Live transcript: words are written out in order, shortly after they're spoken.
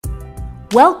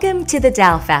Welcome to the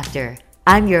DAO Factor.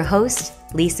 I'm your host,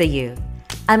 Lisa Yu.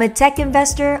 I'm a tech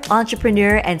investor,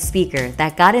 entrepreneur, and speaker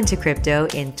that got into crypto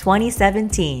in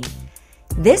 2017.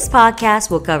 This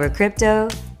podcast will cover crypto,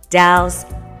 DAOs,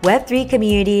 Web3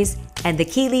 communities, and the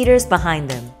key leaders behind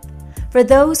them. For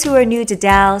those who are new to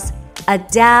DAOs, a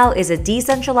DAO is a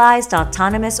decentralized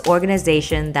autonomous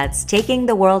organization that's taking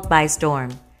the world by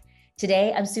storm.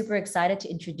 Today, I'm super excited to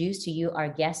introduce to you our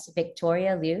guest,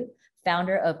 Victoria Liu,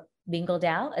 founder of Mingle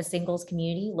DAO, a singles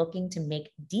community looking to make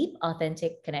deep,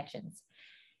 authentic connections.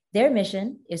 Their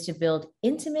mission is to build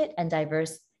intimate and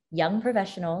diverse young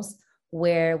professionals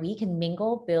where we can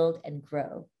mingle, build, and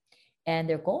grow. And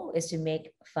their goal is to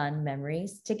make fun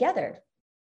memories together.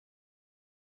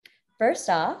 First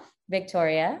off,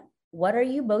 Victoria, what are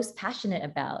you most passionate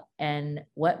about and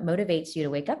what motivates you to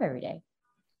wake up every day?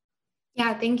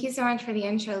 Yeah, thank you so much for the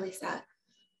intro, Lisa.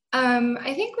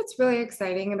 I think what's really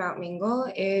exciting about Mingle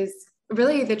is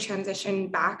really the transition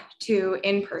back to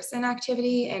in-person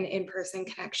activity and in-person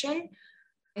connection.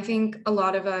 I think a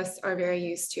lot of us are very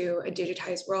used to a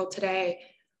digitized world today.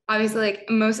 Obviously, like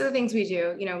most of the things we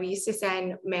do, we used to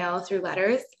send mail through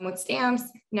letters with stamps.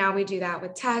 Now we do that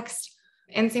with text,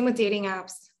 and same with dating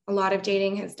apps. A lot of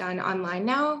dating is done online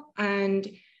now. And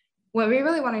what we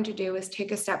really wanted to do is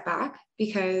take a step back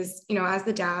because, as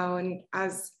the DAO and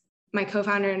as my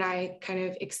co-founder and I kind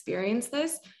of experienced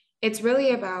this, it's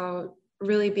really about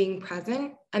really being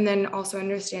present and then also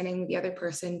understanding the other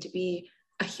person to be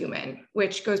a human,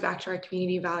 which goes back to our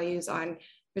community values on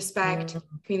respect,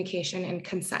 communication, and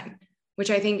consent, which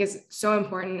I think is so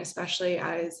important, especially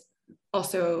as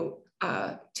also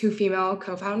two female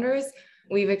co-founders.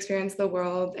 We've experienced the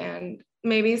world and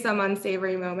maybe some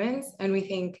unsavory moments, and we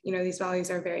think, these values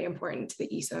are very important to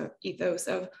the ethos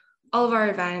of all of our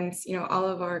events, all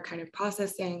of our kind of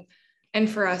processing. And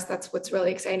for us, that's what's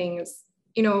really exciting is,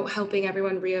 helping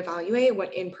everyone reevaluate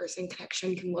what in-person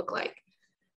connection can look like.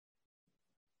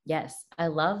 Yes, I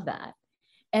love that.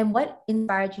 And what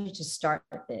inspired you to start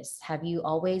this? Have you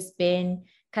always been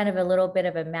kind of a little bit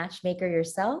of a matchmaker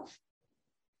yourself?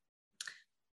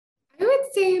 I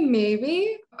would say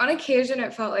maybe. On occasion,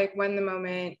 it felt like when the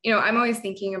moment, I'm always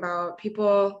thinking about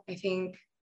people. I think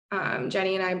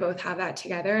Jenny and I both have that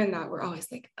together, and that we're always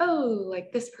like, oh,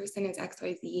 like this person is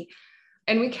XYZ.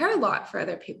 And we care a lot for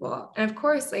other people. And of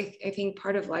course, I think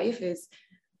part of life is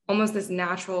almost this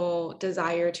natural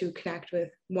desire to connect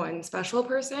with one special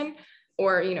person.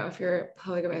 Or, if you're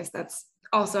polygamous, that's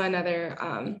also another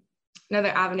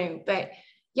avenue. But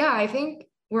yeah, I think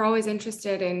we're always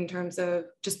interested in terms of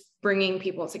just bringing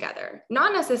people together,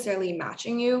 not necessarily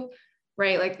matching you,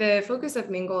 right? Like the focus of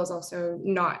Mingle is also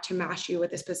not to match you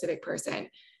with a specific person.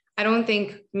 I don't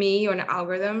think me or an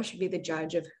algorithm should be the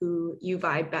judge of who you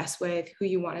vibe best with, who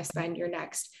you want to spend your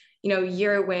next,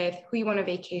 year with, who you want to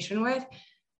vacation with.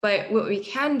 But what we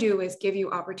can do is give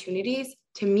you opportunities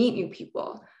to meet new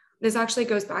people. This actually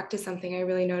goes back to something I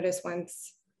really noticed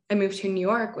once I moved to New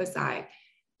York was that,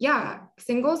 yeah,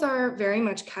 singles are very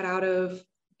much cut out of,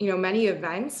 many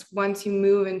events once you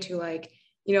move into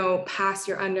past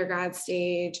your undergrad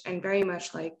stage and very much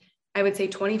I would say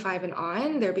 25 and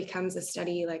on, there becomes a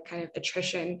steady kind of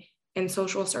attrition in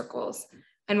social circles.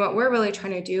 And what we're really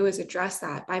trying to do is address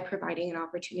that by providing an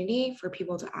opportunity for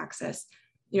people to access,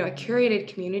 a curated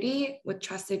community with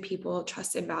trusted people,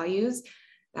 trusted values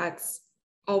that's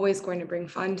always going to bring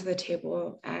fun to the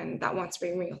table and that wants to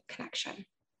bring real connection.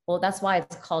 Well, that's why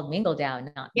it's called Mingle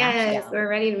DAO, not Yes, Match DAO. We're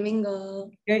ready to mingle.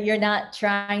 You're not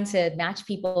trying to match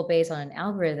people based on an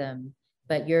algorithm,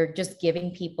 but you're just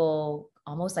giving people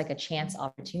almost like a chance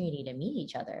opportunity to meet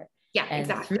each other. Yeah, and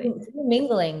exactly. Through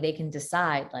mingling, they can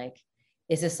decide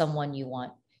is this someone you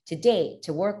want to date,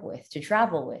 to work with, to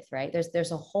travel with, right?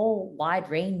 There's a whole wide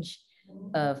range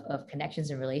of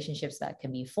connections and relationships that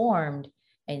can be formed.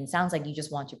 And it sounds like you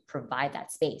just want to provide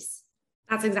that space.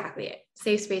 That's exactly it.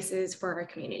 Safe spaces for our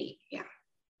community. Yeah.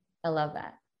 I love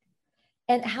that.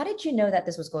 And how did you know that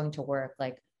this was going to work?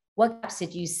 What gaps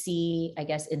did you see, I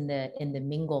guess, in the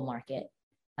Mingle market?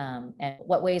 And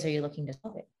what ways are you looking to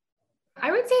solve it?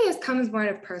 I would say this comes more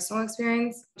out of personal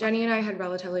experience. Jenny and I had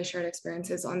relatively shared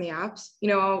experiences on the apps.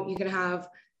 You can have,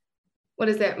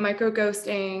 micro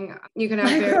ghosting. You can have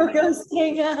micro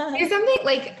ghosting. There's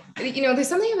something there's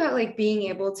something about being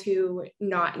able to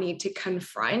not need to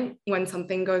confront when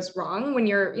something goes wrong when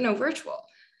you're, virtual.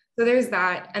 So there's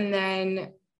that. And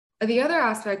then the other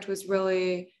aspect was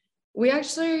really,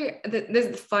 this is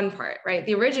the fun part, right?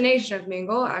 The origination of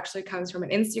Mingle actually comes from an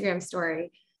Instagram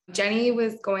story. Jenny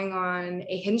was going on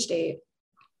a Hinge date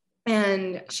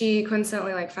and she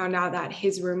coincidentally found out that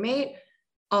his roommate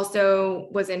also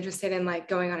was interested in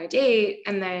going on a date.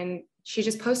 And then she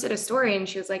just posted a story and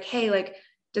she was like, hey, like,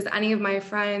 do any of my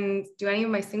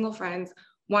single friends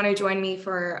want to join me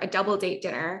for a double date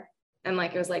dinner? And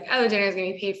like, it was like, oh, dinner is going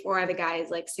to be paid for. The guy is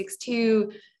like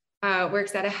 6'2",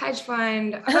 works at a hedge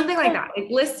fund, something like that. Like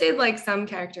listed like some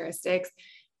characteristics.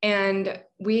 And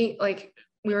we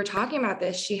were talking about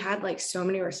this. She had like so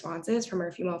many responses from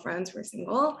her female friends who were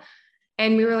single.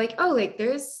 And we were like, oh, like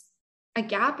there's a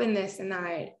gap in this and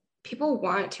that people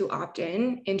want to opt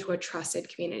into a trusted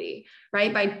community,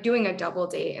 right? By doing a double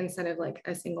date instead of like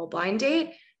a single blind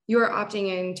date, you're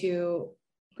opting into,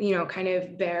 kind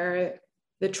of bear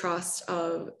the trust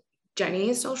of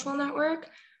Jenny's social network.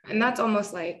 And that's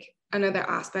almost like another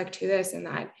aspect to this, in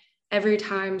that every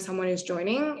time someone is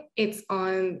joining, it's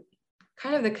on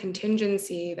kind of the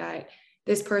contingency that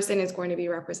this person is going to be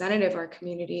representative of our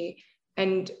community.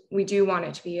 And we do want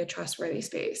it to be a trustworthy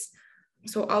space.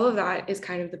 So all of that is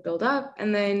kind of the buildup.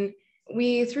 And then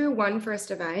we threw one first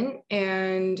event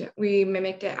and we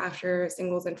mimicked it after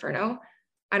Singles Inferno.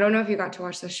 I don't know if you got to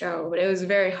watch the show, but it was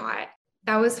very hot.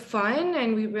 That was fun.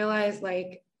 And we realized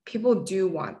like people do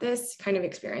want this kind of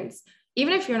experience.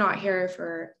 Even if you're not here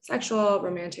for sexual,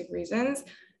 romantic reasons,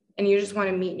 and you just want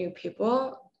to meet new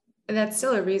people, that's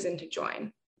still a reason to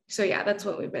join. So yeah, that's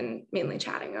what we've been mainly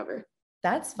chatting over.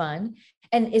 That's fun.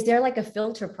 And is there like a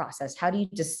filter process? How do you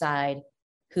decide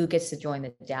who gets to join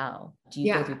the DAO? Do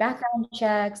you go through background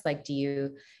checks? Like, do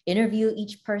you interview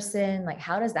each person? Like,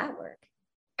 how does that work?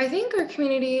 I think our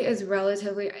community is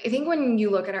I think when you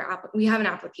look at our app, we have an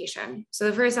application. So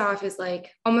the first off is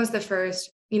like almost the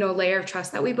first, layer of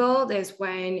trust that we build is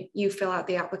when you fill out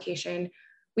the application.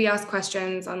 We ask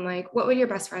questions on like, what would your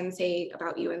best friend say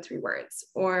about you in 3 words?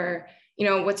 Or,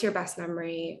 what's your best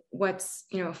memory? What's,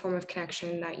 a form of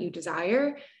connection that you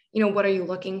desire? What are you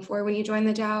looking for when you join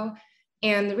the DAO?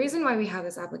 And the reason why we have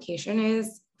this application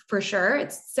is, for sure,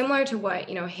 it's similar to what,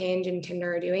 Hinge and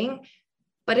Tinder are doing,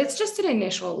 but it's just an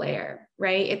initial layer,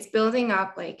 right? It's building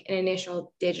up like an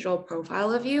initial digital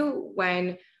profile of you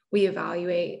when we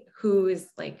evaluate who is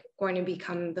like going to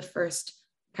become the first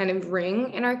kind of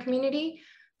ring in our community.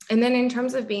 And then in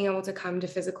terms of being able to come to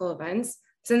physical events,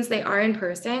 since they are in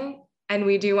person and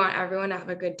we do want everyone to have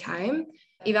a good time,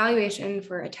 evaluation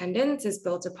for attendance is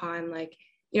built upon like,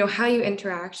 how you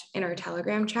interact in our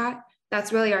Telegram chat.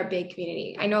 That's really our big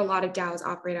community. I know a lot of DAOs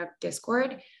operate out of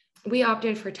Discord. We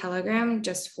opted for Telegram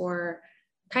just for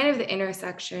kind of the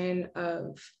intersection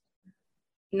of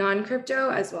non-crypto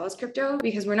as well as crypto,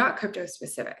 because we're not crypto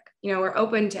specific. We're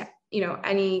open to,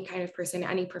 any kind of person,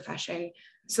 any profession.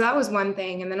 So that was one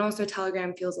thing. And then also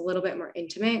Telegram feels a little bit more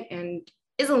intimate and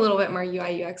is a little bit more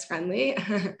UI UX friendly.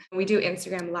 We do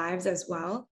Instagram lives as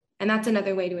well. And that's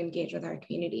another way to engage with our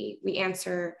community. We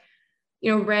answer,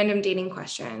 random dating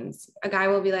questions. A guy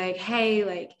will be like, hey,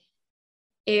 like,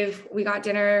 if we got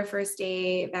dinner first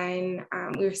date, then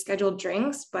we were scheduled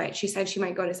drinks, but she said she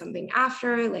might go to something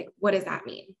after. Like, what does that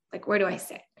mean? Like, where do I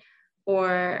sit?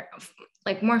 Or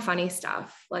like more funny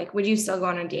stuff. Like, would you still go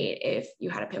on a date if you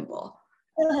had a pimple?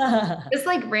 Just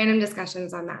like random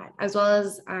discussions on that, as well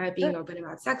as being open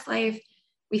about sex life.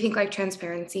 We think like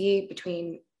transparency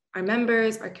between our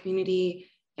members, our community,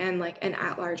 and like an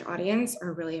at-large audience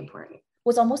are really important.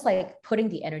 Well, it's almost like putting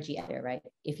the energy out there, right?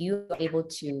 If you're able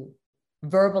to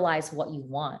verbalize what you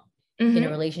want in a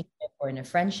relationship or in a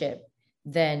friendship,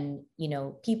 then,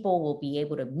 people will be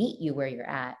able to meet you where you're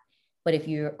at. But if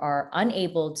you are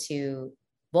unable to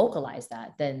vocalize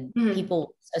that, then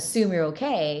people assume you're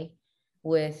okay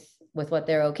with what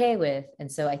they're okay with.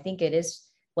 And so I think it is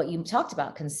what you talked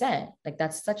about, consent. Like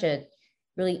that's such a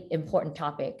really important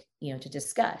topic, to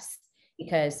discuss,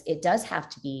 because it does have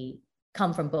to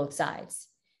come from both sides,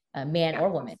 man or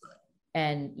woman.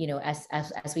 And,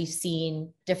 as we've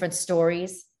seen different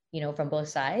stories, from both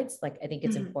sides, like, I think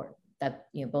it's important that,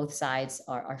 both sides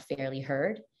are fairly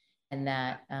heard, and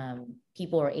that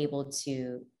people are able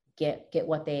to get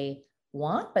what they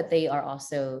want, but they are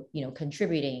also,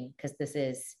 contributing, because this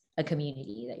is a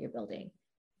community that you're building.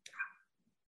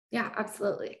 Yeah,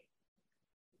 absolutely.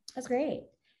 That's great.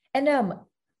 And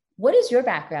what is your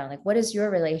background? Like, what is your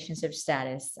relationship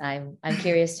status? I'm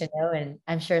curious to know, and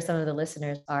I'm sure some of the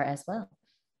listeners are as well.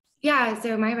 Yeah,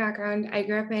 so my background, I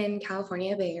grew up in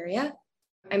California, Bay Area.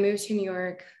 I moved to New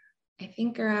York, I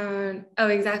think around,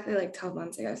 exactly like 12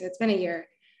 months ago. So it's been a year.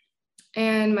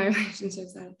 And my relationship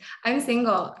status, I'm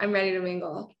single. I'm ready to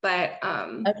mingle. But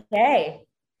okay.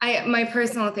 My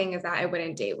personal thing is that I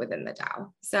wouldn't date within the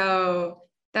DAO. So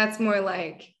that's more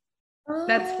like,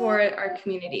 that's for our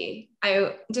community.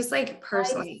 I just like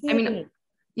personally, I mean,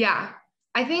 yeah,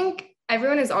 I think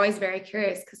everyone is always very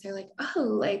curious because they're like, oh,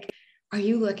 like, are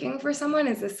you looking for someone?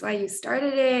 Is this why you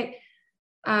started it?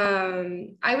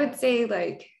 I would say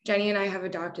like Jenny and I have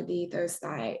adopted the ethos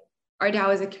that our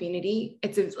DAO is a community.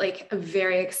 It's like a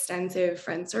very extensive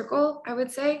friend circle, I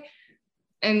would say.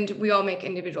 And we all make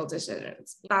individual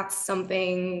decisions. That's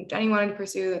something Jenny wanted to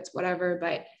pursue, that's whatever.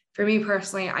 But for me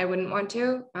personally, I wouldn't want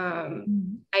to.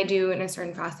 I do in a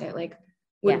certain facet, like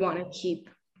would want to keep,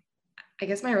 I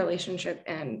guess, my relationship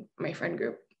and my friend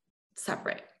group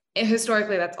separate. And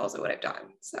historically, that's also what I've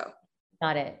done. So.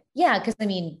 Got it. Yeah. Cause I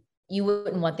mean, you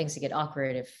wouldn't want things to get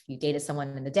awkward if you dated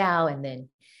someone in the DAO and then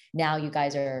now you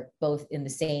guys are both in the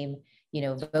same,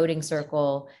 voting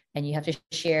circle and you have to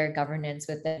share governance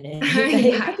with them.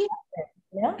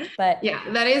 But yeah,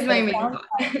 that is my main thought.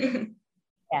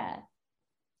 Yeah.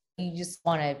 You just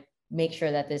want to make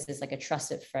sure that this is like a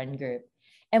trusted friend group.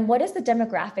 And what is the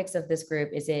demographics of this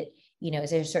group? Is it, is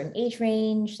there a certain age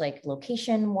range, like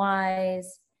location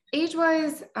wise? Age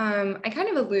wise, I kind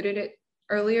of alluded it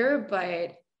earlier,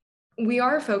 but we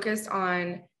are focused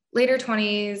on later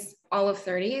 20s, all of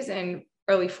 30s and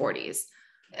early 40s.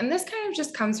 And this kind of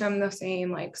just comes from the same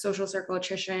like social circle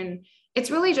attrition. It's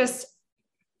really just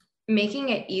making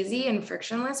it easy and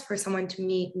frictionless for someone to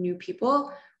meet new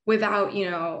people without,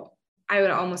 I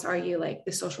would almost argue like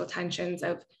the social tensions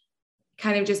of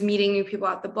kind of just meeting new people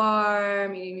at the bar,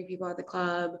 meeting new people at the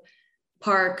club,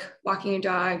 park, walking a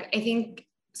dog. I think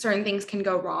certain things can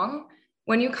go wrong.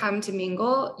 When you come to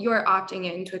Mingle, you're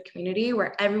opting into a community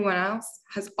where everyone else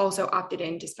has also opted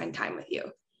in to spend time with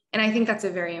you. And I think that's a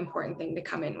very important thing to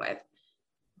come in with.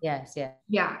 Yes, yeah.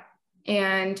 Yeah.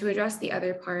 And to address the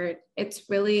other part, it's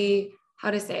really,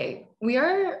 how to say, we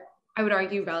are, I would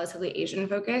argue, relatively Asian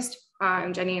focused.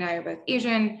 Jenny and I are both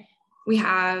Asian. We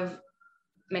have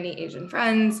many Asian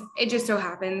friends. It just so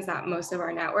happens that most of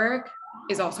our network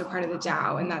is also part of the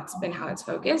DAO, and that's been how it's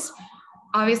focused.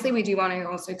 Obviously, we do want to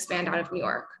also expand out of New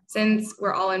York. Since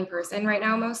we're all in person right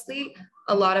now, mostly,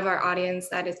 a lot of our audience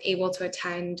that is able to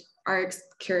attend our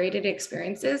curated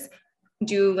experiences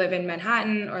do live in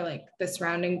Manhattan or like the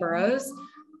surrounding boroughs.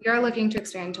 We are looking to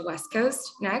expand to West Coast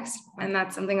next, and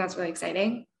that's something that's really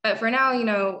exciting. But for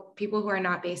now, people who are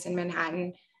not based in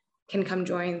Manhattan can come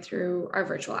join through our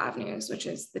virtual avenues, which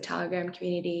is the Telegram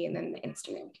community and then the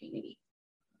Instagram community.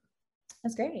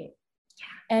 That's great.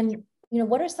 Yeah. And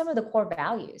what are some of the core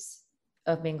values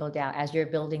of Mingle DAO as you're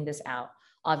building this out?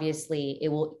 Obviously, it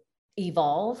will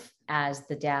evolve as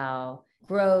the DAO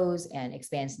grows and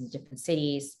expands into different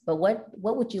cities. But what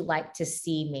would you like to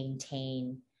see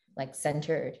maintain, like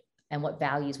centered, and what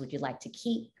values would you like to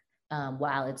keep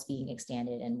while it's being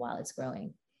expanded and while it's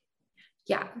growing?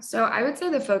 Yeah, so I would say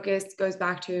the focus goes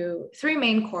back to three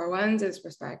main core ones: is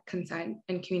respect, consent,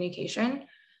 and communication.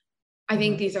 I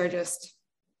think these are just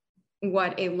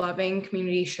what a loving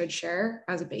community should share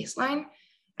as a baseline.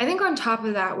 I think on top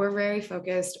of that, we're very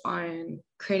focused on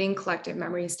creating collective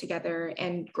memories together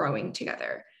and growing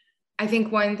together. I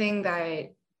think one thing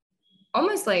that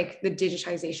almost like the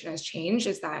digitization has changed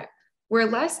is that we're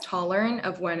less tolerant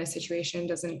of when a situation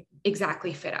doesn't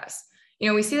exactly fit us.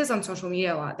 We see this on social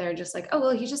media a lot. They're just like, oh,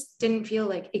 well, he just didn't feel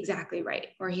like exactly right.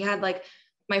 Or he had like,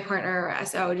 my partner or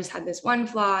SO just had this one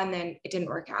flaw and then it didn't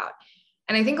work out.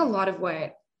 And I think a lot of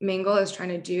what Mingle is trying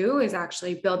to do is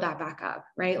actually build that back up,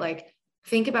 right? Like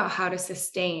think about how to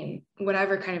sustain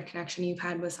whatever kind of connection you've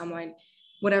had with someone,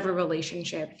 whatever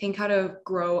relationship. Think how to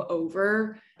grow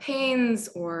over pains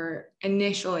or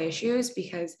initial issues,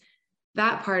 because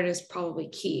that part is probably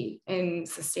key in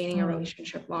sustaining a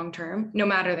relationship long-term, no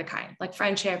matter the kind, like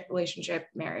friendship, relationship,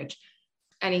 marriage,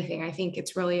 anything. I think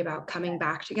it's really about coming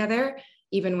back together,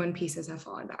 even when pieces have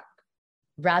fallen back.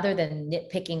 Rather than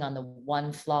nitpicking on the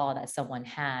one flaw that someone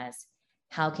has,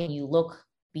 how can you look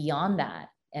beyond that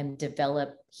and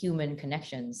develop human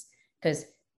connections? Because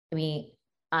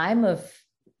I'm of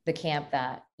the camp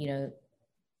that,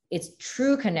 it's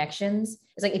true connections.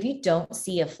 It's like, if you don't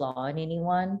see a flaw in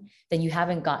anyone, then you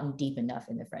haven't gotten deep enough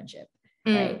in the friendship,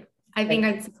 right? I think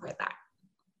I'd support that.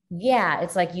 Yeah.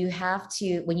 It's like, you have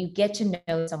to, when you get to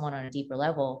know someone on a deeper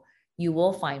level, you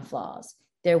will find flaws.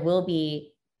 There will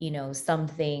be, some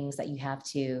things that you have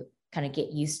to kind of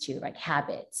get used to, like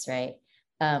habits, right?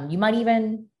 You might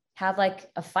even have like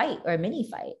a fight or a mini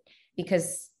fight,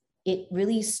 because it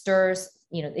really stirs,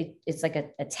 it's like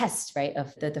a test, right,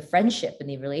 of the friendship and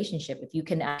the relationship. If you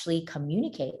can actually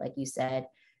communicate, like you said,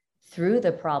 through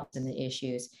the problems and the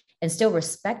issues and still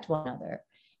respect one another.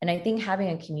 And I think having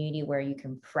a community where you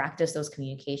can practice those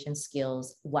communication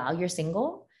skills while you're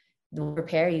single will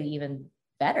prepare you even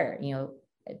better,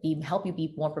 help you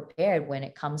be more prepared when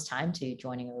it comes time to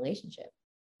joining a relationship.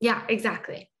 Yeah,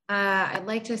 exactly. I'd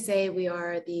like to say we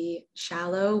are the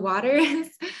shallow waters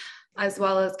as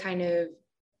well as kind of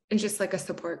it's just like a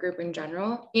support group in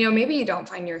general. Maybe you don't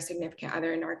find your significant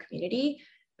other in our community,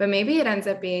 but maybe it ends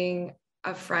up being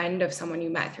a friend of someone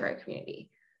you met through our community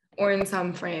or in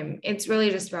some frame. It's really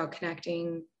just about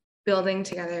connecting, building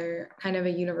together kind of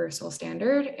a universal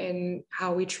standard in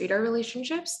how we treat our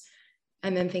relationships,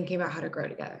 and then thinking about how to grow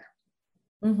together.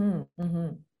 Mm-hmm,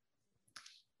 mm-hmm.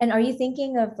 And are you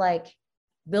thinking of like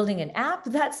building an app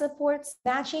that supports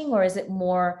matching, or is it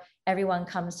more everyone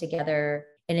comes together,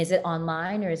 and is it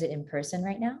online or is it in person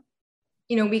right now?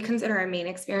 We consider our main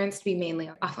experience to be mainly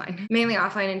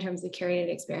offline in terms of curated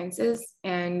experiences.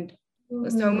 And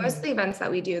so most of the events that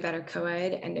we do that are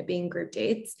co-ed end up being group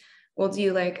dates. We'll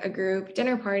do like a group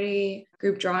dinner party,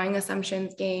 group drawing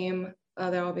assumptions game.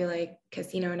 There will be like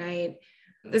casino night.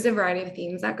 There's a variety of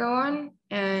themes that go on.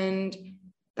 And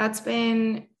that's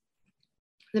been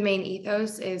the main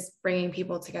ethos, is bringing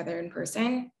people together in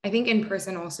person. I think in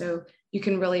person also, you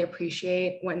can really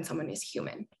appreciate when someone is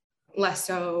human, less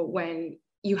so when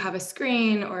you have a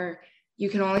screen or you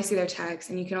can only see their text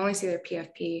and you can only see their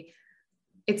PFP.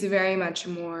 It's very much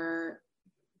more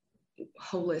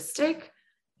holistic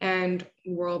and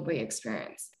worldly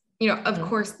experience. Of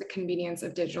course, the convenience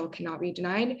of digital cannot be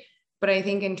denied, but I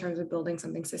think in terms of building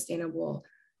something sustainable,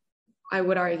 I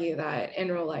would argue that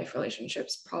in real life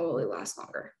relationships probably last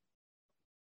longer.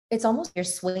 It's almost you're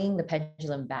swinging the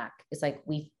pendulum back. It's like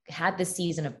we've had this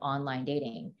season of online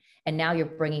dating, and now you're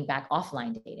bringing back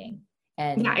offline dating.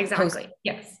 And yeah, exactly.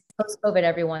 Yes. Post-COVID,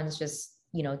 everyone's just,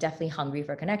 definitely hungry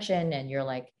for connection. And you're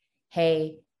like,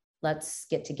 hey, let's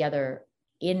get together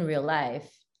in real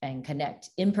life and connect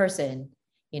in person.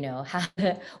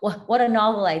 What a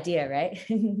novel idea, right?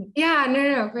 Yeah,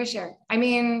 no, for sure. I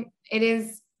mean,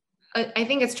 I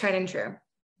think it's tried and true.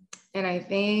 And I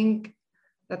think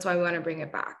that's why we want to bring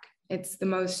it back. It's the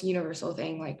most universal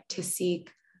thing, like to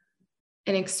seek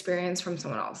an experience from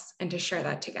someone else and to share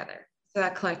that together. So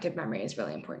that collective memory is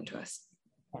really important to us.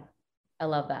 Yeah. I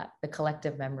love that. The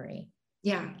collective memory.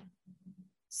 Yeah.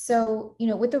 So,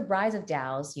 with the rise of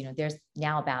DAOs, there's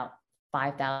now about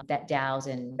 5,000 DAOs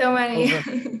and so many.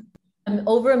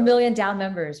 over 1 million DAO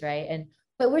members, right?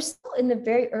 But we're still in the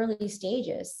very early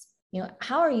stages.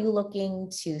 How are you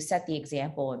looking to set the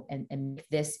example and make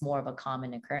this more of a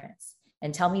common occurrence?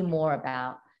 And tell me more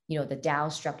about, the DAO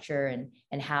structure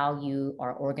and how you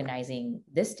are organizing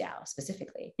this DAO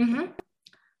specifically. Mm-hmm.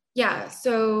 Yeah,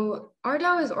 so our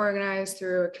DAO is organized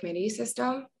through a committee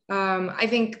system. I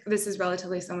think this is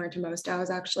relatively similar to most DAOs,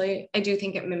 actually. I do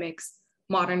think it mimics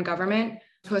modern government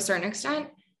to a certain extent.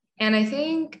 And I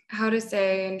think how to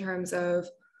say in terms of,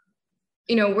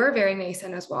 we're very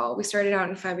nascent as well. We started out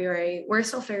in February. We're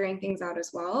still figuring things out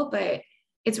as well, but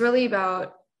it's really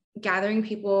about gathering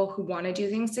people who want to do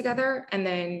things together. And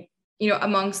then,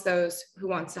 amongst those who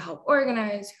wants to help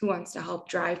organize, who wants to help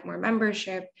drive more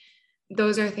membership,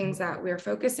 those are things that we're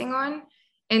focusing on.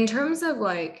 In terms of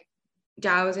like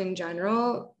DAOs in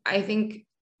general, I think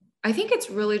it's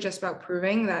really just about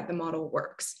proving that the model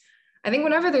works. I think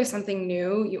whenever there's something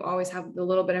new, you always have a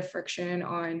little bit of friction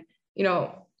on,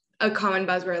 a common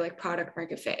buzzword like product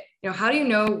market fit. How do you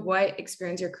know what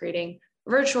experience you're creating,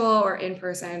 virtual or in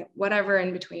person, whatever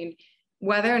in between,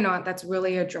 whether or not that's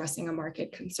really addressing a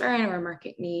market concern or a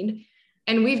market need?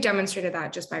 And we've demonstrated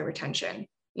that just by retention.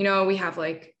 We have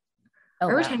like,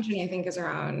 our retention, I think, is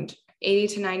around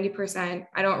 80 to 90%.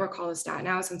 I don't recall the stat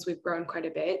now since we've grown quite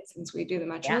a bit since we do the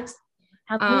metrics.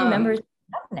 Yeah. How many members do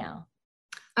you have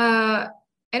now?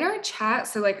 In our chat,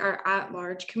 so like our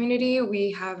at-large community,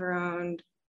 we have around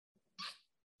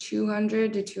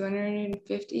 200 to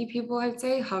 250 people, I'd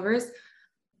say, hovers.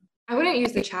 I wouldn't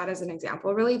use the chat as an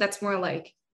example, really. That's more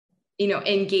like,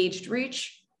 engaged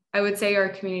reach. I would say our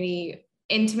community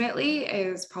intimately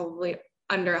is probably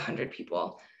under 100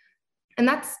 people. And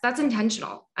that's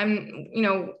intentional.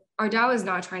 Our DAO is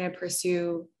not trying to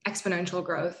pursue exponential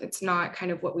growth. It's not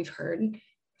kind of what we've heard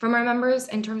from our members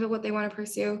in terms of what they want to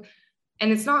pursue.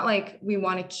 And it's not like we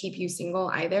want to keep you single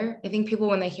either. I think people,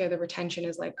 when they hear the retention,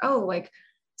 is like, oh, like,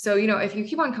 so, if you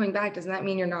keep on coming back, doesn't that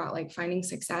mean you're not like finding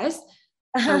success?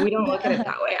 So we don't look at it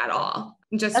that way at all.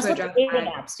 Just that's to address what the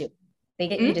dating apps do. They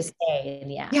get you to stay in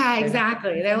the app. Yeah,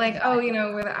 exactly. They're like, oh,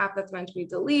 we're the app that's meant to be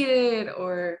deleted,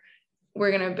 or we're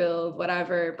going to build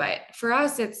whatever. But for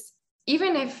us, it's,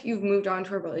 even if you've moved on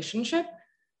to a relationship,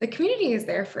 the community is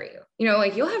there for you.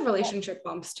 Like you'll have relationship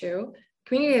bumps too.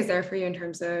 Community is there for you in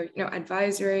terms of,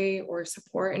 advisory or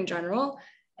support in general.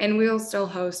 And we'll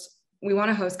still we want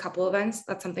to host couple events.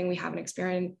 That's something we haven't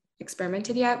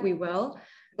experimented yet. We will,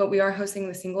 but we are hosting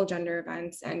the single gender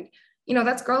events. And,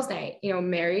 that's girls' night.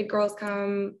 Married girls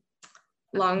come,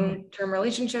 long-term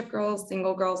relationship girls,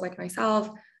 single girls like myself.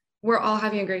 we're all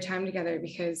having a great time together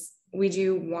because we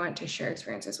do want to share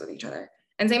experiences with each other.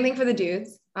 And same thing for the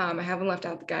dudes. I haven't left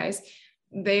out the guys.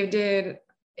 They did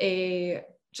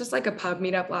just like a pub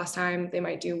meetup last time. They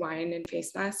might do wine and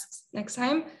face masks next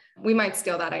time. We might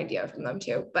steal that idea from them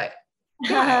too. But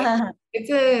yeah,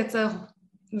 it's a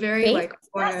very face like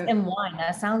and wine.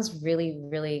 That sounds really,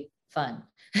 really fun.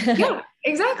 Yeah,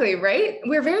 exactly. Right.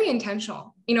 We're very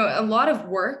intentional. A lot of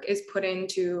work is put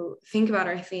into think about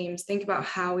our themes, think about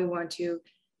how we want to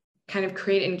kind of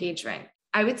create engagement.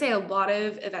 I would say a lot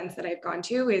of events that I've gone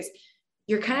to is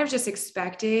you're kind of just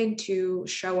expected to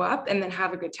show up and then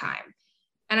have a good time.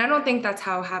 And I don't think that's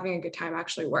how having a good time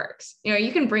actually works.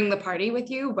 You can bring the party with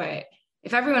you, but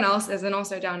if everyone else isn't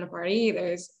also down to party,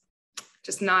 there's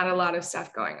just not a lot of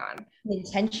stuff going on. The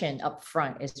intention up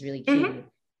front is really key.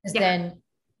 Because then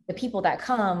the people that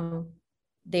come,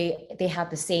 they have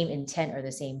the same intent or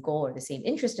the same goal or the same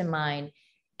interest in mind.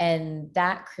 And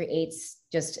that creates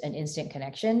just an instant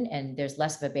connection and there's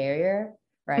less of a barrier,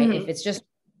 right? If it's just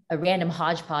a random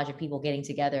hodgepodge of people getting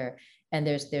together and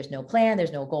there's no plan,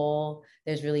 there's no goal,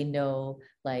 there's really no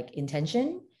like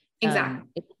intention. Exactly.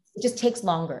 It just takes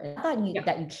longer. I thought that you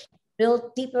can't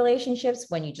build deep relationships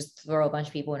when you just throw a bunch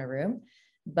of people in a room,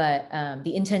 but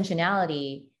the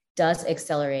intentionality does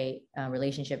accelerate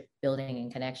relationship building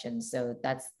and connections. So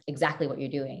that's exactly what you're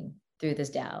doing through this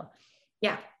DAO.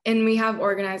 Yeah. And we have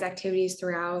organized activities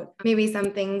throughout, maybe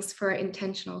some things for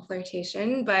intentional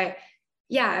flirtation, but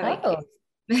yeah.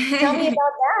 Tell me about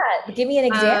that. Give me an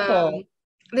example.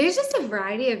 There's just a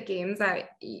variety of games that,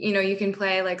 you can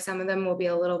play. Like some of them will be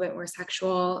a little bit more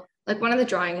sexual. Like one of the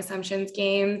drawing assumptions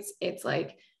games, it's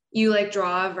like, you like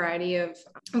draw a variety of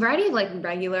like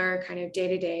regular kind of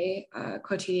day-to-day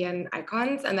quotidian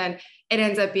icons. And then it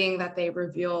ends up being that they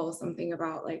reveal something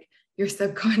about like your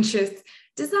subconscious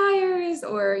desires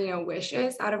or,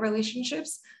 wishes out of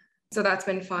relationships. So that's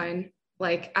been fun.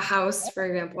 Like a house, for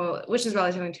example, which is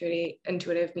relatively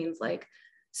intuitive, means like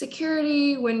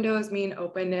security, windows mean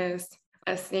openness,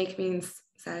 a snake means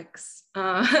sex,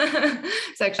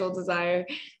 sexual desire,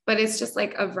 but it's just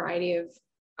like a variety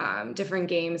of different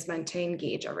games meant to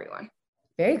engage everyone.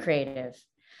 Very creative.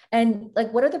 And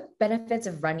like, what are the benefits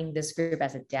of running this group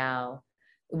as a DAO?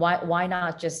 Why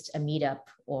not just a meetup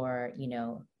or,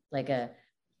 like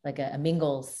a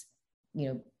Mingles,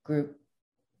 group?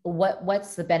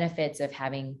 What's the benefits of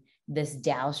having this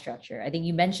DAO structure? I think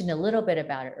you mentioned a little bit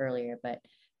about it earlier, but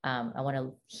I want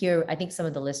to hear, I think some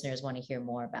of the listeners want to hear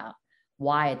more about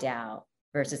why a DAO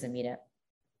versus a meetup.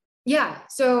 Yeah.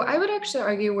 So I would actually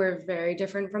argue we're very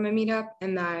different from a meetup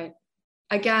in that,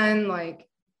 again, like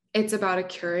it's about a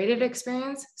curated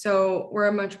experience. So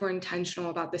we're much more intentional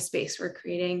about the space we're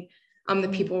creating, the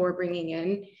people we're bringing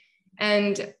in.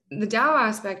 And the DAO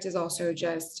aspect is also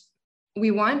just, we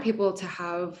want people to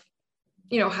have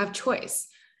choice.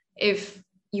 If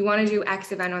you want to do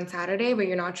X event on Saturday, but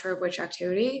you're not sure of which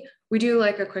activity, we do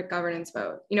like a quick governance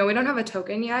vote. We don't have a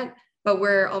token yet, but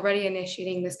we're already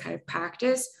initiating this kind of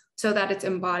practice so that it's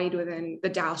embodied within the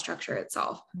DAO structure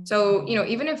itself. So,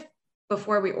 even if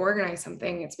before we organize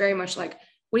something, it's very much like,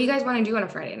 what do you guys want to do on a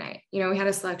Friday night? We had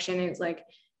a selection. It was like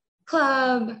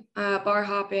club, bar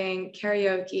hopping,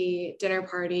 karaoke, dinner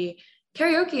party.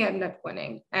 Karaoke ended up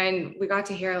winning. And we got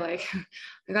to hear a lot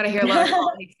of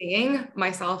quality singing,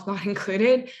 myself not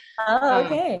included. Oh,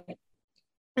 okay.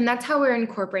 And that's how we're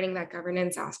incorporating that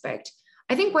governance aspect.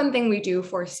 I think one thing we do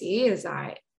foresee is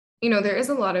that there is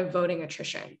a lot of voting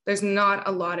attrition. There's not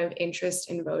a lot of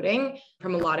interest in voting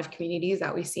from a lot of communities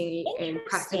that we see in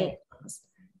precedent.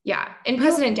 Yeah, in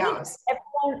precedent DAOs.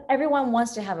 Everyone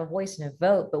wants to have a voice and a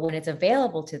vote, but when it's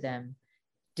available to them,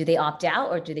 do they opt out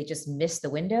or do they just miss the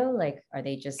window? Like, are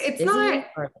they just busy?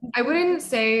 I wouldn't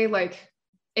say like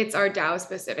it's our DAO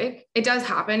specific. It does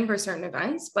happen for certain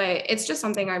events, but it's just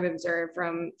something I've observed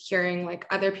from hearing like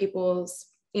other people's,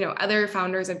 other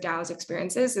founders of DAOs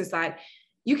experiences is that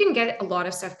you can get a lot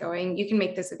of stuff going. You can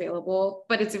make this available,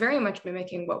 but it's very much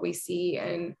mimicking what we see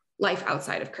in life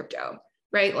outside of crypto,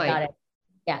 right? Like,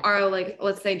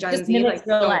 let's say Gen Z, like,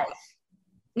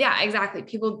 yeah, exactly.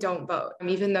 People don't vote,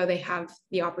 even though they have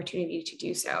the opportunity to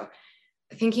do so.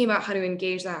 Thinking about how to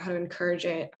engage that, how to encourage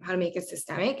it, how to make it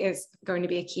systemic is going to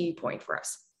be a key point for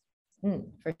us.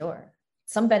 For sure.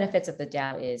 Some benefits of the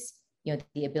DAO is,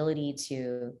 the ability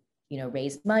to,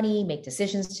 raise money, make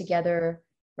decisions together,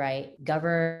 right?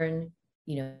 Govern,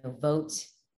 vote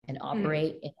and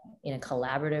operate in a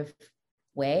collaborative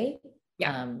way.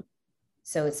 Yeah.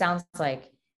 So it sounds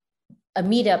like a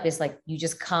meetup is like you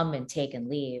just come and take and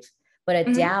leave, but a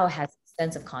DAO has a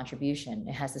sense of contribution.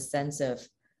 It has a sense of,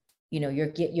 you're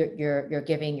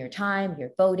giving your time,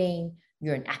 you're voting,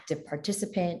 you're an active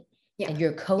participant, Yeah. and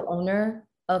you're co-owner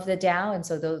of the DAO. And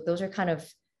so those are kind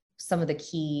of some of the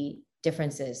key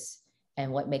differences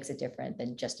and what makes it different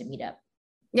than just a meetup.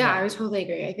 Yeah, I would totally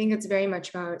agree. I think it's very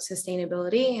much about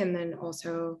sustainability and then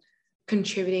also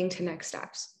contributing to next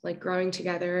steps. Like growing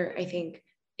together, I think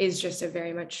is just a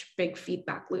very much big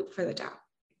feedback loop for the DAO.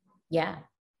 Yeah.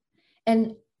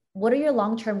 And what are your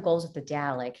long-term goals with the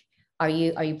DAO? Like, are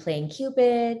you playing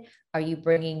Cupid? Are you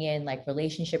bringing in like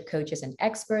relationship coaches and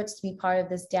experts to be part of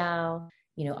this DAO?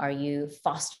 Are you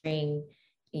fostering,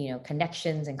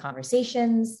 connections and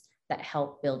conversations that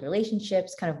help build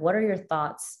relationships? Kind of what are your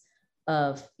thoughts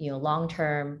of,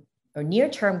 long-term or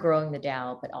near-term growing the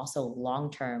DAO, but also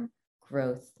long-term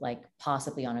growth, like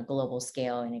possibly on a global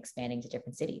scale and expanding to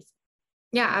different cities?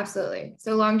 Yeah, absolutely.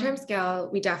 So long-term scale,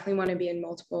 we definitely want to be in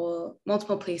multiple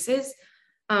places.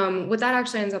 What that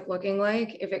actually ends up looking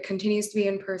like, if it continues to be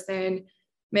in person,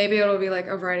 maybe it'll be like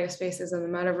a variety of spaces in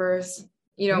the metaverse.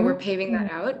 We're paving that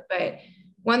out. But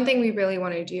one thing we really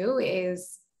want to do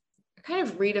is kind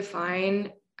of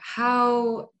redefine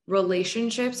how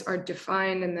relationships are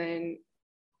defined, and then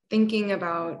thinking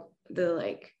about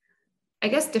the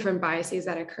different biases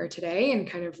that occur today and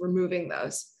kind of removing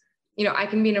those. I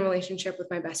can be in a relationship with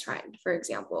my best friend, for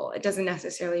example. It doesn't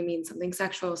necessarily mean something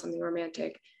sexual, something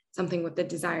romantic, something with the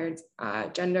desired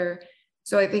gender.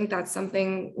 So I think that's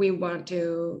something we want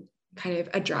to kind of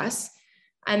address.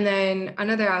 And then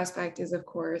another aspect is, of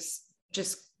course,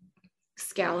 just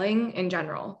scaling in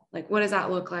general. Like, what does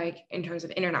that look like in terms of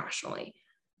internationally?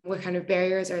 What kind of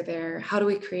barriers are there? How do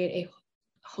we create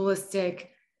a holistic,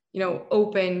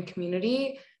 open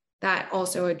community that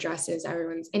also addresses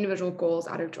everyone's individual goals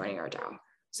out of joining our DAO?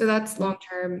 So that's long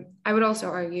term. I would also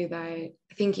argue that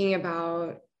thinking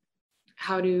about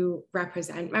how to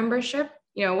represent membership,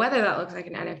 whether that looks like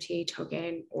an NFT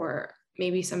token or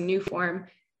maybe some new form,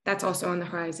 that's also on the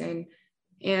horizon.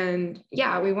 And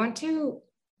yeah,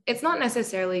 it's not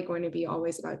necessarily going to be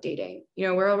always about dating.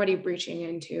 We're already breaching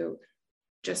into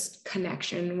just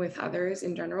connection with others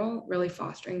in general, really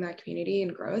fostering that community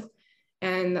and growth.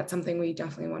 And that's something we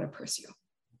definitely want to pursue.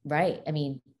 Right. I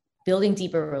mean, building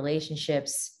deeper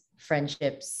relationships,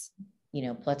 friendships,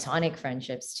 platonic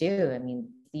friendships too. I mean,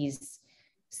 these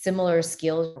similar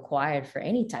skills required for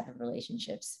any type of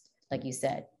relationships, like you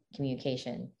said,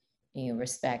 communication,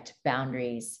 respect,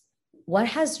 boundaries. What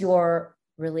has your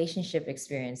relationship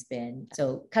experience been?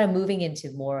 So kind of moving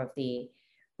into more of the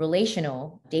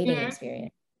relational dating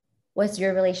experience. What's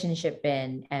your relationship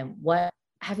been, and what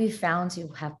have you found to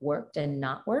have worked and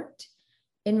not worked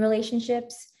in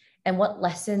relationships? And what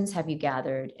lessons have you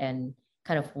gathered, and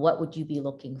kind of what would you be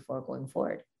looking for going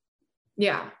forward?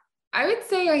 Yeah, I would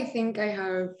say I think I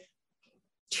have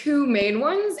two main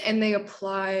ones, and they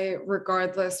apply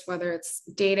regardless whether it's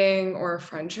dating or a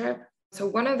friendship. So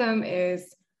one of them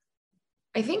is,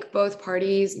 I think both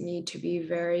parties need to be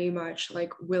very much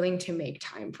like willing to make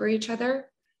time for each other.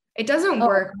 It doesn't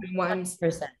work when one's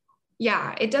 100%.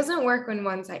 Yeah, it doesn't work when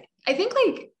one's like, I think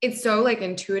like it's so like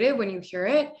intuitive when you hear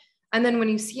it. And then when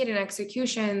you see it in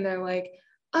execution, they're like,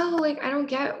 oh, like, I don't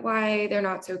get why they're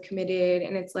not so committed.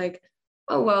 And it's like,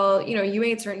 oh, well, you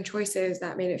made certain choices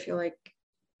that made it feel like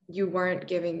you weren't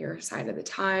giving your side of the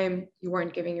time. You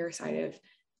weren't giving your side of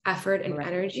effort and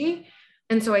energy.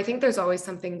 And so I think there's always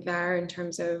something there in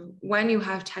terms of when you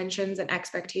have tensions and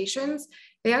expectations,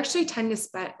 they actually tend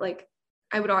to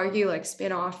I would argue, like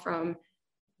spin off from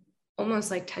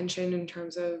almost like tension in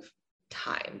terms of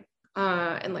time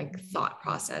and like thought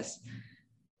process.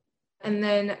 And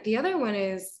then the other one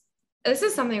is, this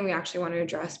is something we actually want to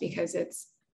address because it's,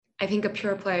 I think, a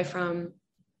pure play from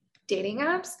dating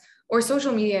apps or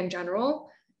social media in general.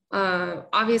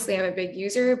 Obviously, I'm a big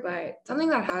user, but something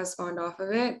that has spawned off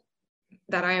of it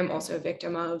that I am also a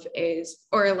victim of is,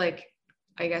 or like,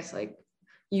 I guess like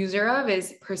user of,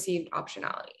 is perceived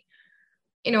optionality.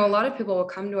 A lot of people will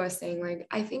come to us saying like,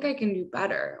 I think I can do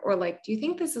better. Or like, do you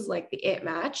think this is like the it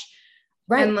match?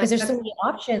 Right. Because there's so many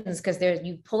options, because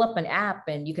you pull up an app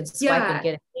and you can swipe and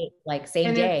get it like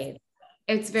same day.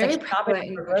 It's very prevalent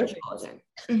in metropolitan.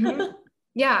 Mm-hmm.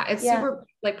 Yeah, it's super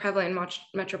like prevalent in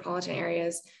metropolitan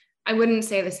areas. I wouldn't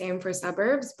say the same for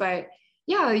suburbs, but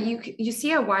yeah, you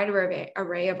see a wide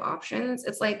array of options.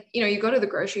 It's like, you go to the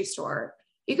grocery store,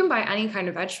 you can buy any kind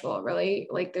of vegetable, really.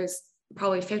 Like there's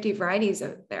probably 50 varieties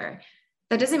out there.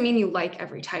 That doesn't mean you like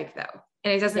every type though.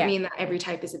 And it doesn't mean that every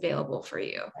type is available for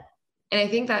you. And I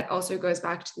think that also goes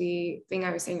back to the thing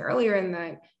I was saying earlier, in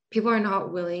that people are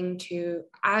not willing to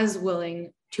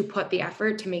put the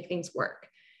effort to make things work.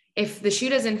 If the shoe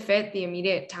doesn't fit the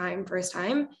immediate first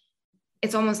time,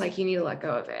 it's almost like you need to let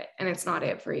go of it and it's not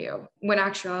it for you. When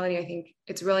actuality, I think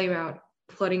it's really about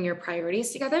putting your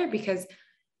priorities together, because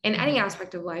in any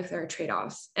aspect of life, there are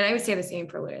trade-offs. And I would say the same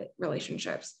for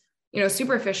relationships. You know,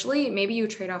 superficially, maybe you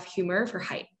trade off humor for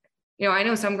height. You know, I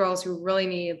know some girls who really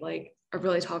need like a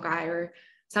really tall guy, or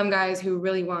some guys who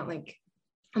really want like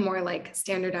a more like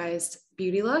standardized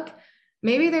beauty look.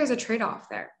 Maybe there's a trade-off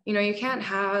there. You know, you can't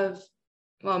have,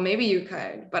 well, maybe you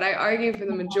could, but I argue for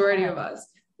the majority of us,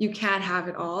 you can't have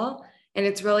it all. And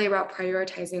it's really about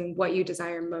prioritizing what you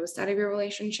desire most out of your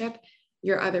relationship,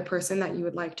 your other person that you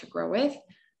would like to grow with,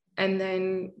 and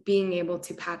then being able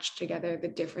to patch together the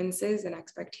differences and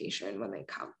expectation when they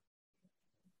come.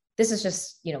 This is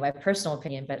just, you know, my personal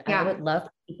opinion, but I would love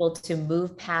people to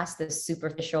move past the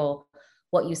superficial,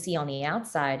 what you see on the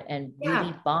outside, and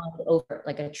really bond over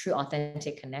like a true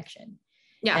authentic connection.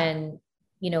 Yeah. And,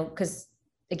 you know, because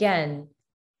again,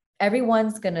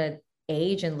 everyone's going to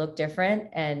age and look different.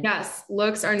 And yes,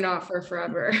 looks are not for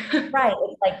forever. Right.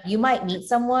 It's like you might meet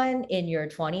someone in your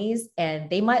 20s and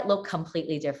they might look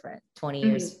completely different 20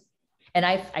 years. And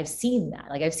I've seen that.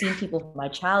 Like I've seen people from my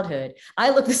childhood, I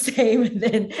look the same and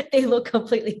then they look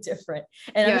completely different.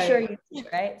 And I'm sure you do,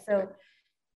 right? So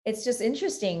it's just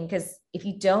interesting, because if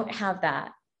you don't have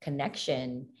that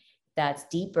connection that's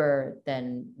deeper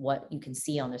than what you can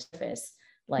see on the surface,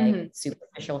 like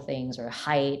superficial things or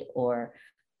height or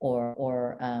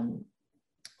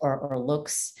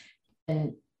looks,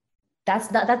 and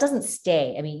that doesn't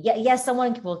stay. I mean, yes,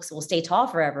 someone will stay tall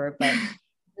forever, but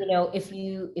you know, if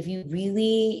you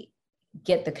really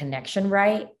get the connection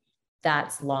right,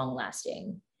 that's long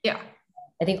lasting. Yeah.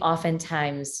 I think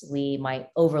oftentimes we might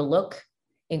overlook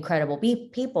incredible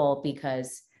people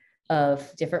because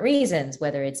of different reasons,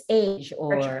 whether it's age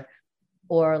or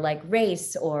like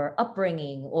race or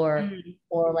upbringing or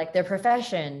like their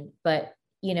profession. But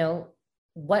you know,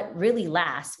 what really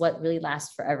lasts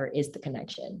forever is the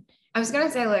connection. I was going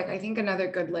to say, like, I think another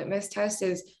good litmus test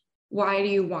is, why do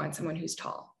you want someone who's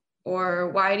tall? Or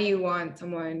why do you want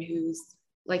someone who's,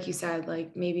 like you said,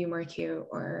 like maybe more cute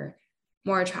or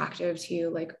more attractive to you?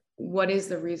 Like, what is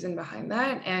the reason behind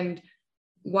that? And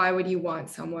why would you want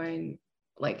someone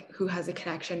like who has a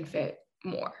connection fit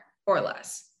more or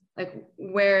less? Like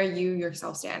where you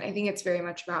yourself stand. I think it's very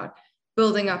much about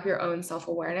building up your own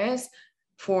self-awareness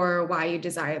for why you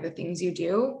desire the things you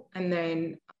do, and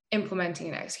then implementing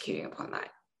and executing upon that,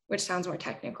 which sounds more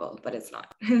technical, but it's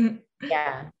not.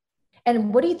 Yeah.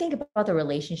 And what do you think about the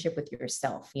relationship with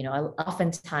yourself? You know,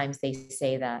 oftentimes they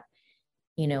say that,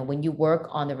 you know, when you work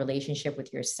on the relationship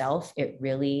with yourself, it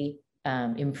really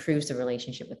improves the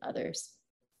relationship with others.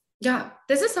 Yeah,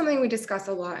 this is something we discuss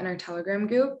a lot in our Telegram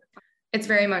group. It's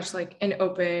very much like an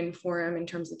open forum in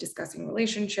terms of discussing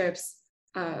relationships,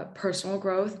 personal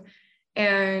growth,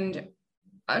 and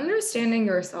understanding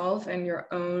yourself and your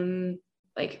own,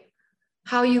 like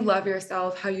how you love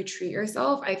yourself, how you treat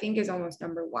yourself, I think is almost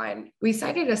number one. We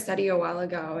cited a study a while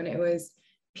ago, and it was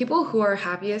people who are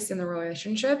happiest in the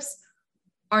relationships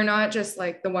are not just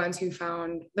like the ones who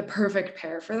found the perfect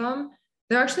pair for them.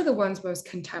 They're actually the ones most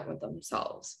content with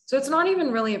themselves. So it's not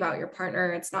even really about your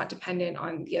partner. It's not dependent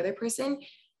on the other person.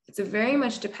 It's very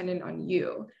much dependent on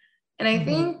you. And I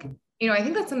think, you know, I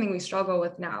think that's something we struggle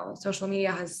with now. Social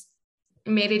media has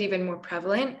made it even more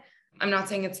prevalent. I'm not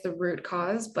saying it's the root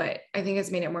cause, but I think it's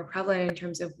made it more prevalent in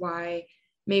terms of why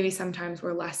maybe sometimes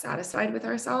we're less satisfied with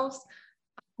ourselves.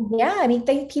 Yeah, I mean,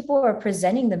 people are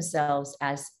presenting themselves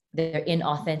as their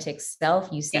inauthentic self.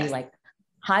 You see like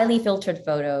highly filtered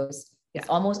photos. It's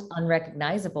almost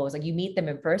unrecognizable. It's like you meet them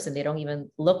in person, they don't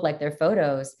even look like their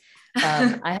photos.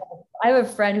 I have a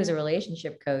friend who's a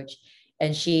relationship coach,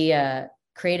 and she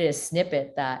created a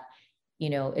snippet that, you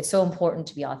know, it's so important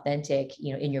to be authentic,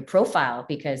 you know, in your profile,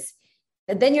 because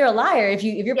then you're a liar if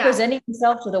you're presenting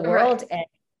yourself to the world and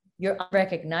you're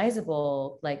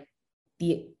unrecognizable. Like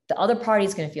the other party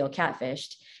is going to feel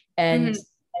catfished, and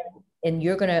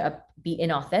you're going to be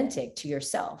inauthentic to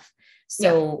yourself.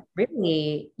 So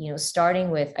really, you know,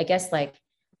 starting with, I guess, like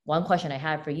one question I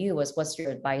had for you was, what's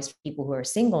your advice for people who are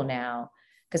single now?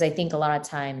 Because I think a lot of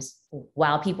times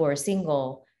while people are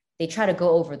single, they try to go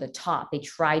over the top. They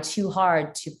try too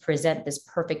hard to present this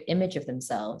perfect image of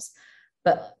themselves,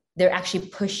 but they're actually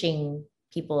pushing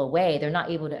people away. They're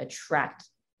not able to attract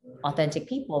authentic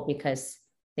people because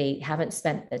they haven't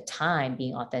spent the time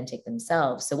being authentic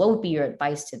themselves. So what would be your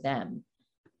advice to them?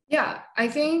 Yeah, I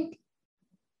think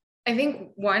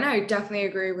one, I definitely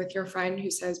agree with your friend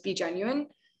who says be genuine.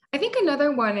 I think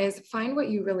another one is find what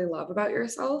you really love about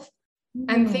yourself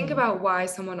and think about why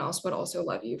someone else would also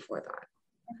love you for that.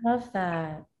 I love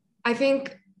that. I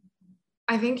think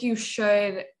you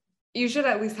should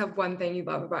at least have one thing you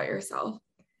love about yourself.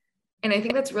 And I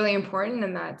think that's really important.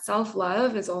 And that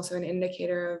self-love is also an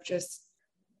indicator of just,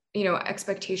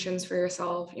 expectations for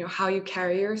yourself, how you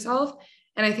carry yourself.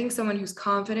 And I think someone who's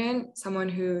confident, someone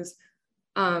who's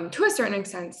to a certain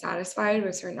extent satisfied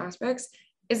with certain aspects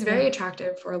is very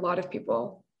attractive for a lot of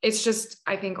people. It's just,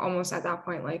 I think almost at that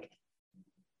point, like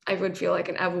I would feel like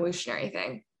an evolutionary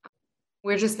thing.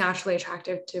 We're just naturally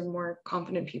attractive to more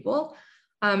confident people.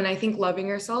 And I think loving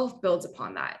yourself builds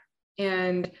upon that.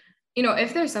 And,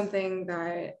 if there's something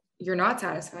that you're not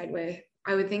satisfied with,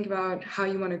 I would think about how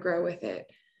you want to grow with it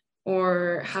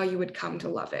or how you would come to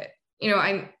love it.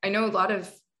 I know a lot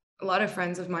of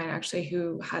friends of mine actually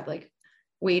who had like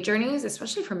weight journeys,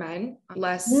 especially for men,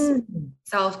 less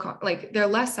they're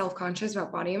less self-conscious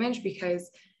about body image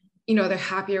because, they're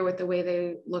happier with the way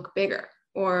they look bigger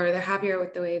or they're happier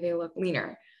with the way they look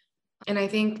leaner. And I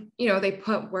think, they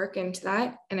put work into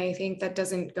that. And I think that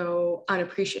doesn't go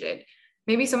unappreciated.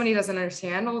 Maybe somebody doesn't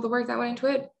understand all the work that went into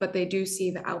it, but they do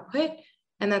see the output.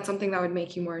 And that's something that would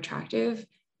make you more attractive,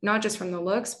 not just from the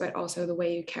looks, but also the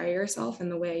way you carry yourself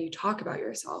and the way you talk about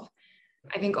yourself.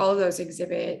 I think all of those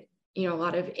exhibit, a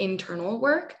lot of internal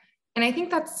work. And I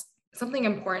think that's something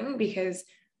important because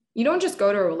you don't just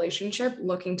go to a relationship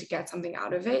looking to get something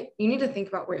out of it. You need to think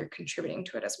about where you're contributing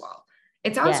to it as well.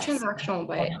 It sounds transactional,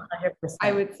 but 100%.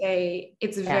 I would say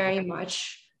it's very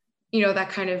much, that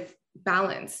kind of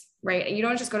balance, right? You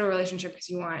don't just go to a relationship because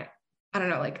you want, I don't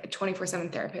know, like a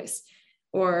 24/7 therapist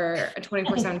or a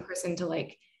 24/7 person to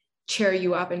like cheer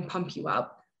you up and pump you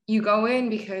up. You go in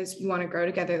because you want to grow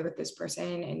together with this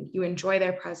person and you enjoy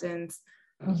their presence.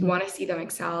 You want to see them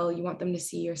excel. You want them to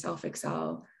see yourself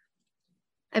excel.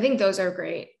 I think those are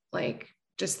great, like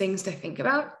just things to think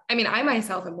about. I mean, I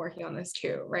myself am working on this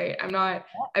too, right?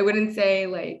 I wouldn't say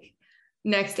like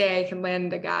next day I can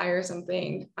land a guy or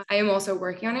something. I am also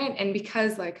working on it. And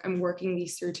because like I'm working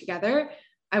these through together,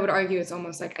 I would argue it's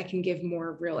almost like I can give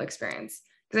more real experience.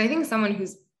 Because I think someone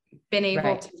who's been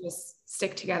able to just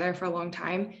stick together for a long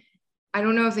time, I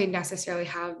don't know if they necessarily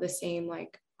have the same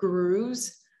like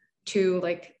grooves to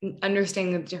like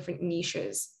understanding the different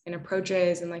niches and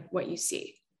approaches and like what you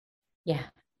see. Yeah.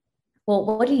 Well,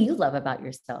 what do you love about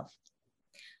yourself?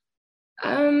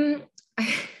 I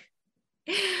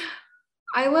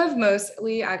love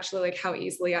mostly actually like how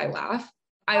easily I laugh.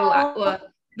 Well,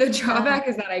 the drawback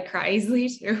is that I cry easily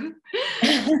too.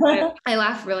 But I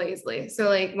laugh really easily. So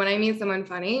like when I meet someone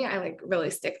funny, I like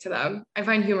really stick to them. I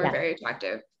find humor very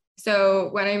attractive. So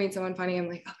when I meet someone funny, I'm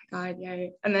like, oh my God,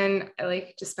 yay. And then I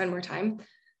like just spend more time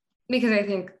because I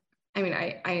think,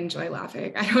 I enjoy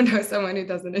laughing. I don't know someone who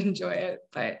doesn't enjoy it,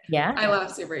 but I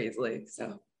laugh super easily.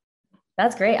 So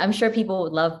that's great. I'm sure people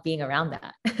would love being around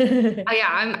that.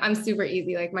 I'm super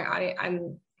easy. Like my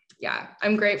audience,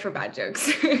 I'm great for bad jokes.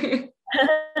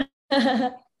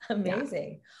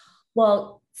 Amazing.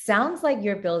 Well, sounds like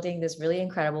you're building this really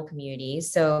incredible community.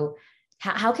 So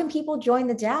how can people join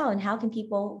the DAO and how can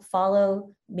people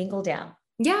follow Mingle DAO?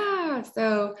 Yeah.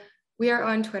 So we are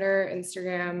on Twitter,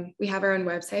 Instagram. We have our own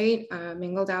website,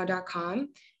 mingledao.com,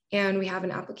 and we have an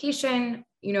application.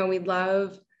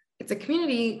 It's a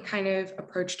community kind of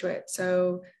approach to it.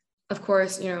 So of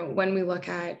course, when we look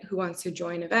at who wants to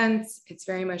join events, it's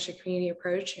very much a community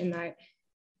approach in that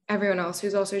everyone else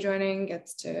who's also joining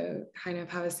gets to kind of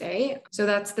have a say. So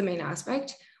that's the main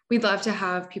aspect. We'd love to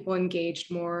have people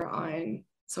engaged more on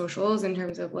socials in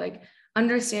terms of like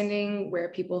understanding where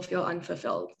people feel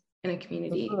unfulfilled in a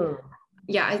community. Ooh.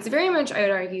 Yeah, it's very much, I would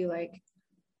argue, like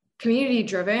community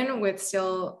driven with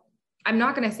still, I'm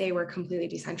not going to say we're completely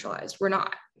decentralized. We're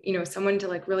not, someone to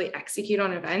like really execute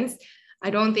on events.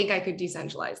 I don't think I could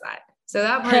decentralize that. So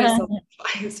that part is still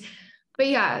centralized. But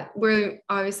yeah, we're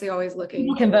obviously always looking.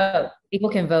 People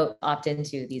can vote, opt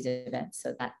into these events.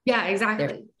 So that. Yeah,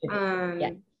 exactly.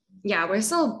 We're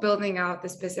still building out the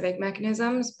specific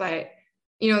mechanisms, but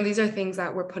these are things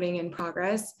that we're putting in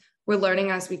progress. We're learning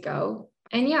as we go.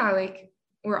 And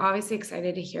we're obviously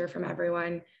excited to hear from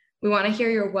everyone. We want to hear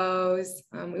your woes.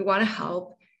 We want to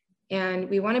help and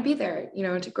we want to be there,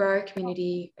 to grow our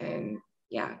community and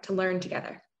to learn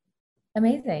together.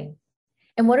 Amazing.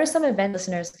 And what are some events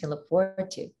listeners can look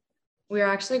forward to? We are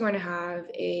actually going to have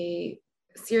a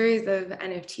series of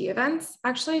NFT events,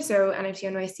 actually. So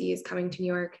NFT NYC is coming to New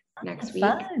York next week.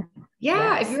 Fun.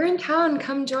 Yeah, yes. If you're in town,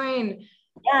 come join.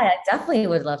 Yeah, I definitely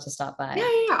would love to stop by.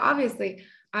 Yeah, obviously.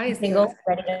 Mingle,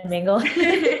 ready to mingle.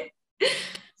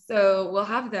 So we'll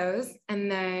have those.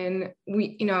 And then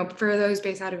we, for those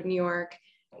based out of New York,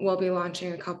 we'll be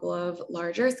launching a couple of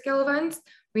larger scale events.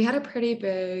 We had a pretty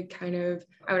big kind of,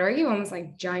 I would argue almost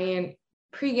like giant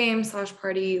pregame /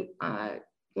 party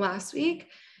last week.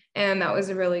 And that was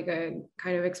a really good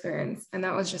kind of experience. And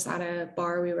that was just at a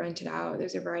bar we rented out.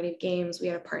 There's a variety of games. We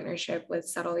had a partnership with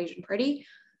Subtle Asian Party.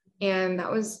 And that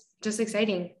was just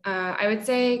exciting. I would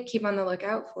say keep on the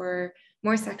lookout for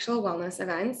more sexual wellness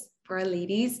events for our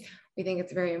ladies. We think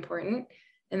it's very important.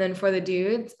 And then for the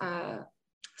dudes,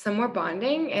 some more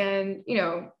bonding and,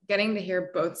 getting to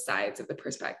hear both sides of the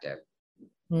perspective.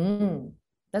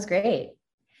 That's great.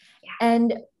 Yeah.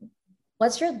 And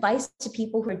what's your advice to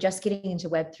people who are just getting into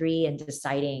Web3 and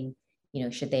deciding,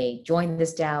 should they join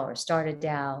this DAO or start a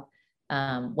DAO?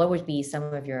 What would be some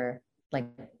of your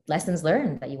lessons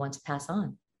learned that you want to pass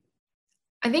on?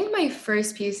 I think my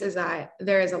first piece is that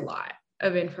there is a lot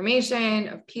of information,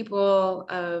 of people,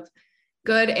 of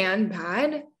good and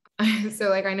bad.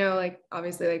 So I know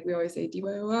obviously we always say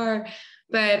DYOR,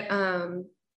 but and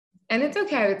it's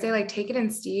okay. I would say take it in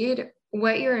stead.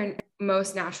 What you're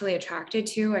most naturally attracted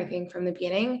to, I think from the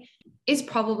beginning, is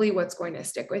probably what's going to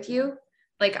stick with you.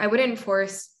 I wouldn't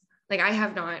force, I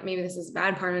have not, maybe this is a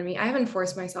bad part of me, I haven't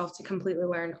forced myself to completely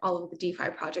learn all of the DeFi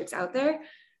projects out there.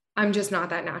 I'm just not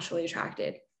that naturally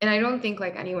attracted. And I don't think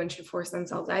anyone should force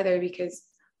themselves either, because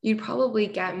you'd probably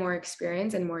get more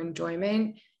experience and more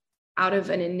enjoyment out of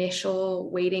an initial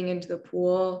wading into the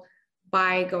pool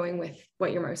by going with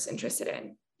what you're most interested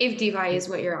in. If DeFi is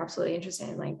what you're absolutely interested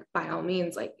in, by all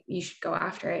means, you should go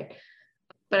after it.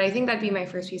 But I think that'd be my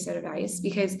first piece of advice,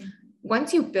 because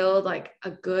once you build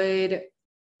a good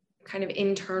kind of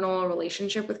internal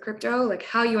relationship with crypto,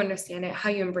 how you understand it, how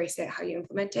you embrace it, how you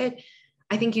implement it,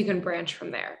 I think you can branch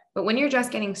from there. But when you're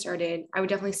just getting started, I would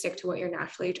definitely stick to what you're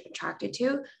naturally attracted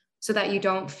to, so that you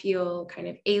don't feel kind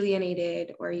of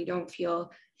alienated, or you don't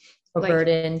feel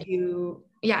burdened.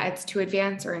 It's too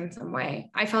advanced or in some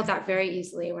way. I felt that very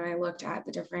easily when I looked at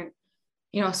the different,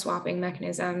 swapping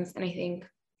mechanisms. And I think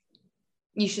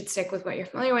you should stick with what you're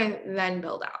familiar with, then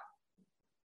build out.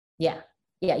 Yeah.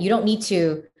 Yeah. You don't need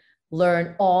to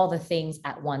learn all the things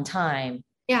at one time.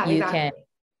 Yeah, you exactly.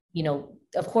 can,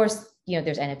 of course,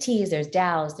 there's NFTs, there's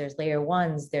DAOs, there's layer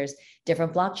ones, there's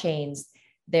different blockchains.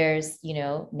 There's,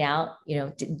 now,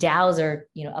 DAOs are,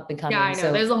 up and coming. Yeah, I know.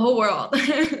 So there's a whole world.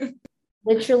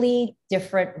 literally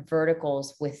different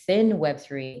verticals within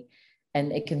Web3.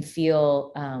 And it can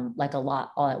feel like a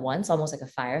lot all at once, almost like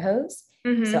a fire hose.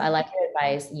 Mm-hmm. So I like your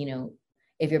advice,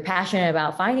 if you're passionate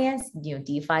about finance,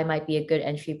 DeFi might be a good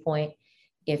entry point.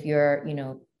 If you're,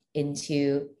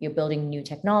 you're building new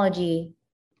technology,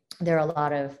 there are a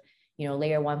lot of,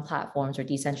 layer one platforms or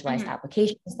decentralized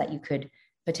applications that you could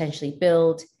potentially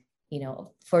build.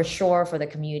 For sure, for the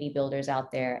community builders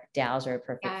out there, DAOs are a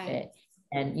perfect fit.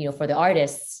 And, for the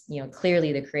artists,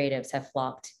 clearly the creatives have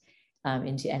flocked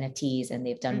into NFTs, and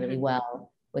they've done really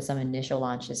well with some initial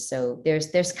launches. So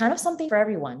there's kind of something for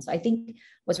everyone. So I think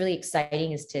what's really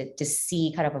exciting is to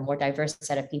see kind of a more diverse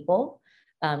set of people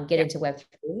get into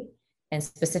Web3, and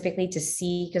specifically to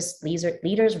see, because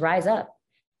leaders rise up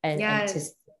and to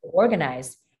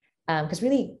organize. Because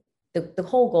really the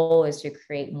whole goal is to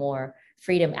create more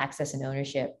freedom, access, and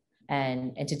ownership,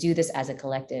 and to do this as a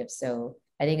collective. So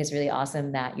I think it's really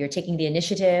awesome that you're taking the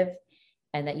initiative,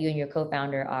 and that you and your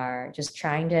co-founder are just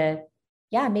trying to,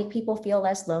 make people feel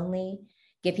less lonely,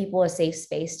 give people a safe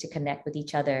space to connect with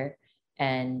each other.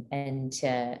 I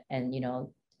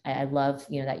love,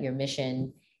 that your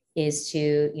mission is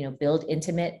to, build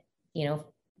intimate,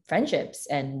 friendships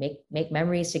and make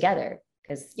memories together.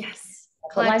 Because yes,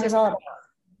 that's what life is all about.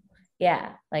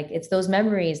 Yeah. It's those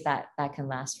memories that can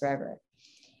last forever.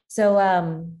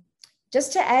 So,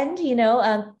 just to end,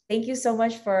 thank you so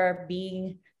much for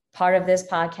being part of this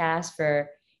podcast, for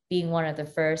being one of the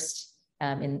first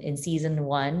in season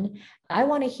 1. I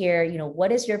want to hear,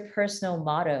 what is your personal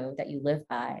motto that you live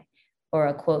by, or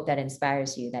a quote that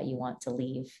inspires you that you want to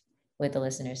leave with the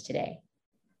listeners today?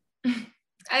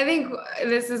 I think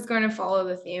this is going to follow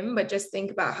the theme, but just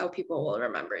think about how people will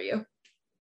remember you.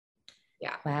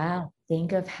 Yeah. Wow.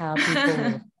 Think of how people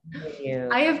will remember you.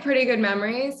 I have pretty good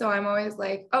memory, so I'm always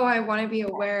I want to be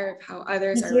aware of how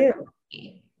others are remembering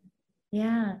me.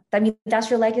 Yeah. I mean, that's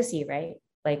your legacy, right?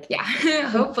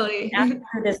 Hopefully after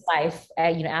this life,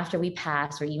 after we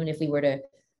pass, or even if we were to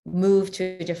move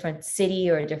to a different city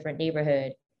or a different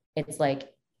neighborhood, it's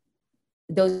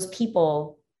those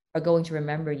people are going to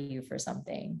remember you for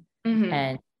something.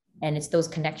 And it's those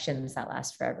connections that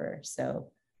last forever. So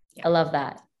I love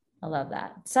that.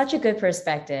 Such a good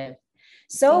perspective.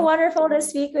 So wonderful to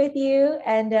speak with you.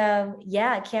 And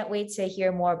I can't wait to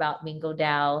hear more about Mingle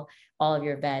DAO, all of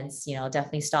your events. I'll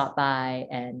definitely stop by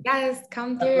and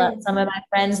come through. Let some of my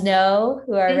friends know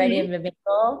who are ready to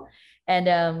mingle. And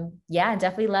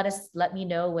definitely let me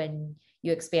know when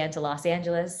you expand to Los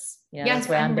Angeles. You know, Yes, that's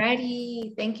where I'm I'm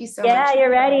ready. Thank you so much. Yeah, you're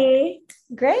ready.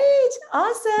 Great.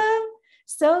 Awesome.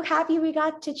 So happy we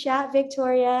got to chat,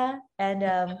 Victoria. And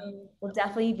we'll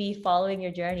definitely be following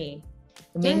your journey.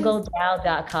 Yes.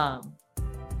 MingleDAO.com.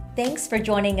 Thanks for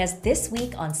joining us this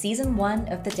week on season 1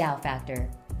 of The DAO Factor.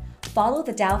 Follow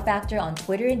The DAO Factor on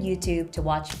Twitter and YouTube to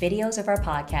watch videos of our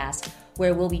podcast,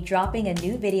 where we'll be dropping a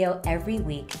new video every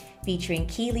week featuring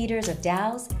key leaders of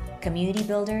DAOs, community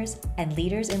builders, and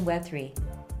leaders in Web3.